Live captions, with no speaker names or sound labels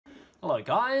Hello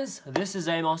guys, this is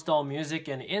Amosdoll Music,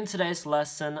 and in today's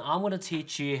lesson I'm going to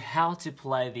teach you how to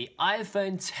play the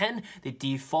iPhone 10, the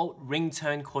default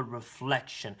ringtone called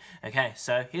Reflection. Okay,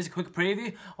 so here's a quick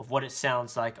preview of what it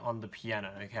sounds like on the piano.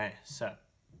 Okay, so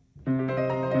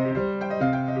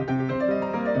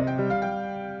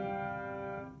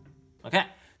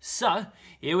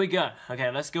here we go.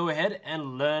 Okay, let's go ahead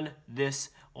and learn this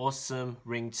awesome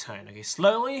ringtone. Okay,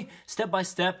 slowly, step by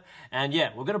step, and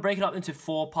yeah, we're gonna break it up into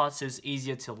 4 parts so it's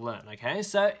easier to learn. Okay,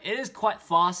 so it is quite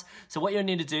fast, so what you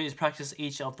need to do is practice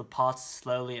each of the parts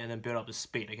slowly and then build up the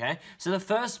speed. Okay, so the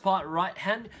first part, right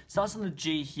hand, starts on the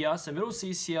G here, so middle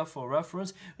C is here for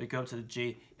reference, we go up to the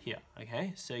G here.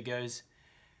 Okay, so it goes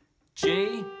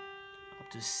G, up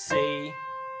to C,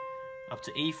 up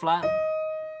to E flat,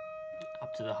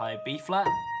 up to the high B flat,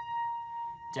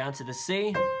 down to the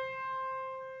C,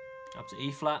 up to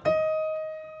E flat,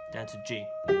 down to G.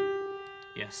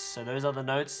 Yes, so those are the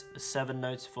notes, 7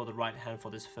 notes for the right hand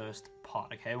for this first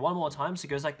part. Okay, one more time, so it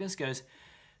goes like this, goes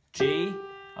G,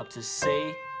 up to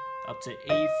C, up to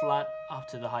E flat, up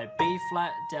to the high B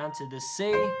flat, down to the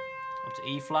C, up to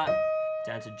E flat,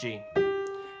 down to G.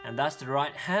 And that's the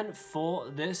right hand for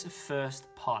this first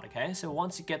part. Okay, so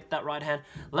once you get that right hand,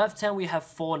 left hand we have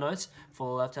 4 notes for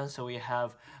the left hand. So we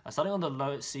have starting on the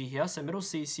low C here, so middle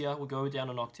C here, we'll go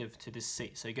down an octave to this C.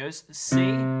 So it goes C,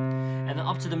 and then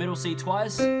up to the middle C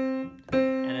twice, and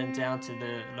then down to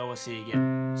the lower C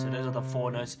again. So those are the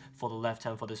 4 notes for the left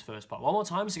hand for this first part. One more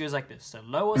time, so it goes like this. So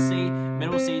lower C,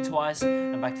 middle C twice,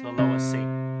 and back to the lower C.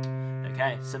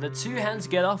 Okay, so the 2 hands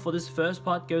together for this first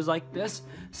part goes like this.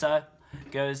 So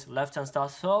goes left hand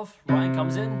starts off, right hand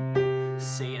comes in,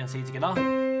 C and C together,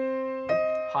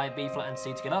 high B flat and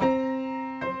C together,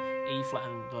 E flat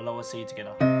and the lower C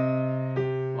together,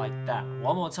 like that.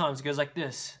 One more time, so it goes like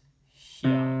this,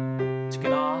 here,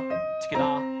 together,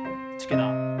 together,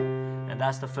 together. And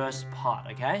that's the first part.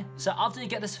 Okay, so after you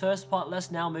get this first part, let's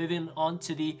now move in on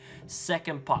to the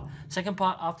second part. Second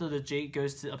part, after the G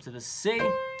goes up to the C,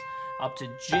 up to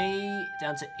G,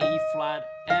 down to E flat,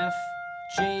 F,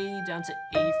 G, down to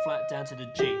E flat, down to the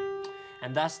G.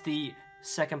 And that's the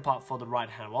second part for the right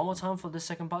hand. One more time for the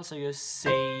second part, so you go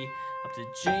C, up to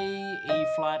G, E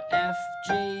flat, F,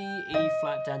 G, E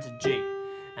flat, down to G.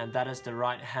 And that is the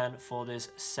right hand for this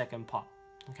second part.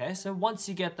 Okay, so once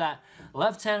you get that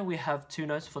left hand, we have 2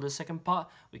 notes for the second part.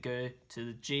 We go to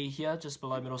the G here, just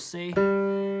below middle C,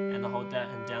 and then hold that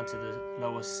and down to the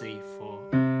lower C for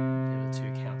the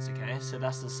 2 counts. Okay, so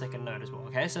that's the second note as well.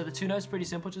 Okay, so the 2 notes pretty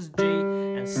simple, just G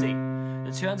and C.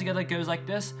 The 2 hands together goes like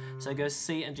this, so it goes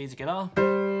C and G together,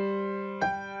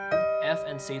 F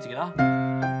and C together,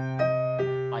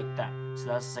 like that. So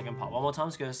that's the second part. One more time,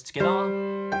 so it goes together,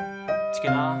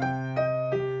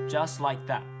 together, just like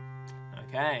that.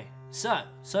 Okay,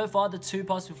 so far the 2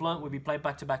 parts we've learned will be played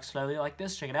back to back slowly like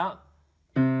this. Check it out.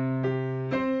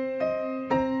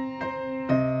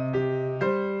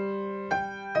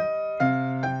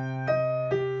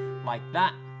 Like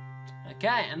that.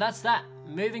 Okay, and that's that.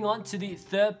 Moving on to the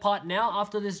third part now.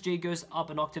 After this G goes up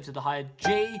an octave to the higher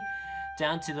G,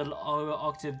 down to the lower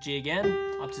octave G again,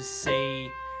 up to C,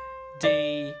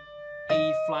 D,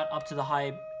 E flat, up to the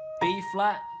high B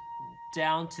flat,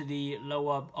 down to the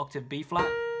lower octave B flat,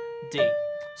 D.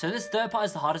 So this third part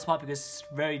is the hardest part because it's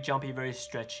very jumpy, very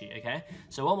stretchy. Okay,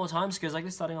 so one more time, so it goes like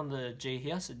this, starting on the G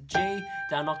here. So G,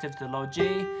 down an octave to the low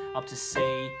G, up to C,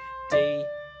 D,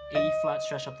 E flat,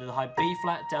 stretch up to the high B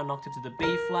flat, down an octave to the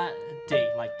B flat,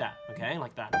 D, like that. Okay,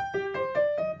 like that.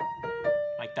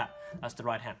 Like that. That's the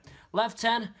right hand. Left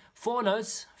hand, 4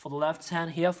 notes for the left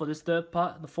hand here for this third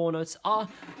part. The 4 notes are,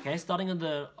 okay, starting on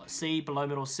the C, below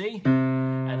middle C,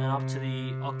 and then up to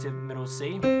the octave middle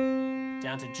C,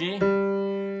 down to G,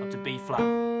 up to B flat,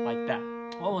 like that.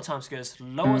 One more time, so it goes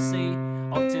lower C,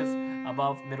 octave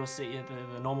above middle C,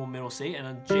 the normal middle C, and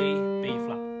then G, B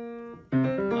flat.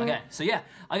 Okay, so yeah,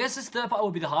 I guess this third part will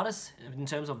be the hardest in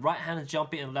terms of right hand is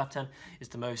jumpy and left hand is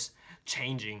the most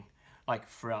changing, like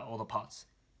throughout all the parts.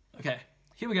 Okay,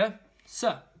 here we go.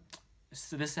 So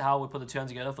this is how we put the 2 hands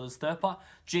together for this third part.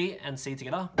 G and C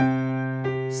together,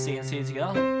 C and C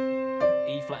together,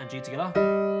 E flat and G together,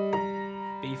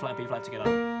 B flat and B flat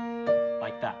together,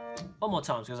 like that. One more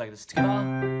time, so it goes like this,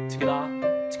 together,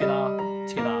 together, together,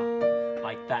 together,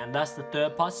 like that. And that's the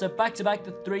third part. So back to back,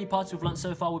 the 3 parts we've learned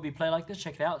so far will be played like this.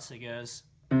 Check it out. So it goes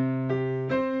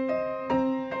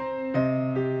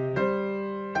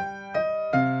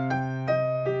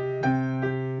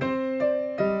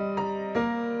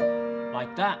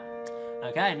like that.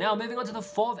 Okay, now moving on to the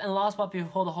 4th and last part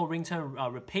before the whole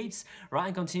ringtone repeats. Right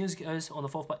and continues, goes on the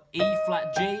 4th part, E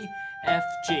flat G, F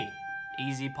G.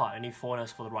 Easy part, only 4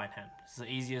 notes for the right hand. It's the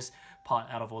easiest part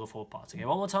out of all the 4 parts. Okay,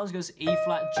 one more time, it goes E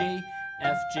flat, G,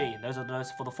 F, G. Those are the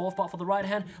notes for the 4th part for the right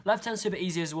hand. Left hand, super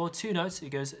easy as well, 2 notes. It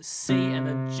goes C and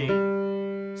then G.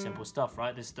 Simple stuff,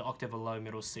 right? This is the octave below,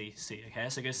 middle C, C. Okay,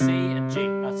 so it goes C and G.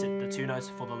 That's it. The 2 notes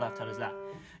for the left hand is that.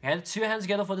 Okay, the 2 hands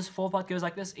together for this 4th part goes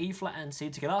like this: E flat and C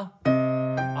together.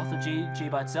 After G, G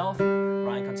by itself.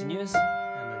 Right hand continues,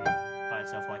 and then by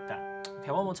itself like that.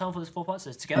 Okay, one more time for this 4th part. So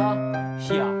it's together,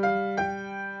 here,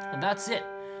 and that's it.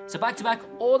 So back to back,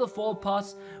 all the 4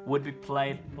 parts would be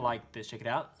played like this. Check it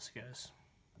out. So it goes.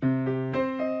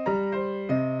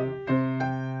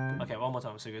 Okay, one more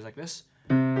time. So it goes like this.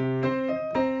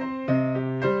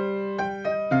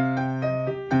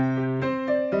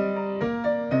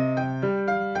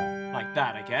 Like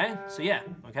that, okay? So yeah,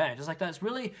 okay, just like that. It's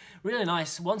really, really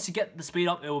nice. Once you get the speed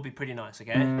up, it will be pretty nice,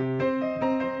 okay?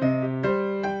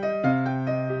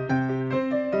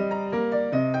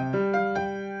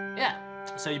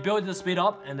 So you build the speed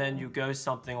up and then you go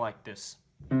something like this.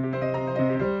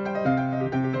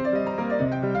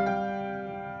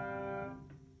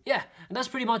 Yeah, and that's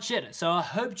pretty much it. So I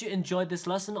hope you enjoyed this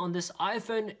lesson on this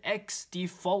iPhone X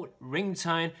default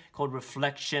ringtone called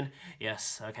Reflection.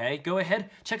 Yes, okay, go ahead,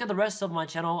 check out the rest of my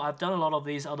channel. I've done a lot of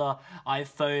these other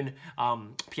iPhone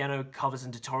piano covers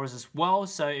and tutorials as well.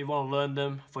 So if you want to learn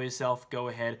them for yourself, go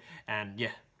ahead and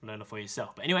yeah, learn it for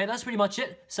yourself. But anyway, that's pretty much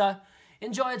it. So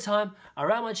enjoy your time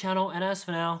around my channel, and as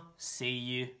for now, see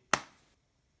you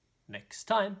next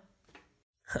time.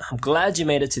 I'm glad you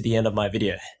made it to the end of my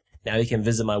video. Now you can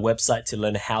visit my website to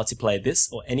learn how to play this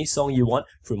or any song you want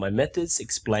through my methods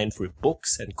explained through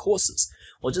books and courses,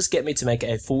 or just get me to make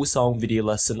a full song video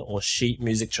lesson or sheet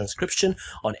music transcription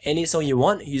on any song you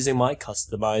want using my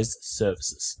customized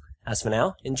services. As for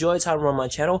now, enjoy your time around my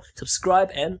channel,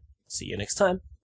 subscribe, and see you next time.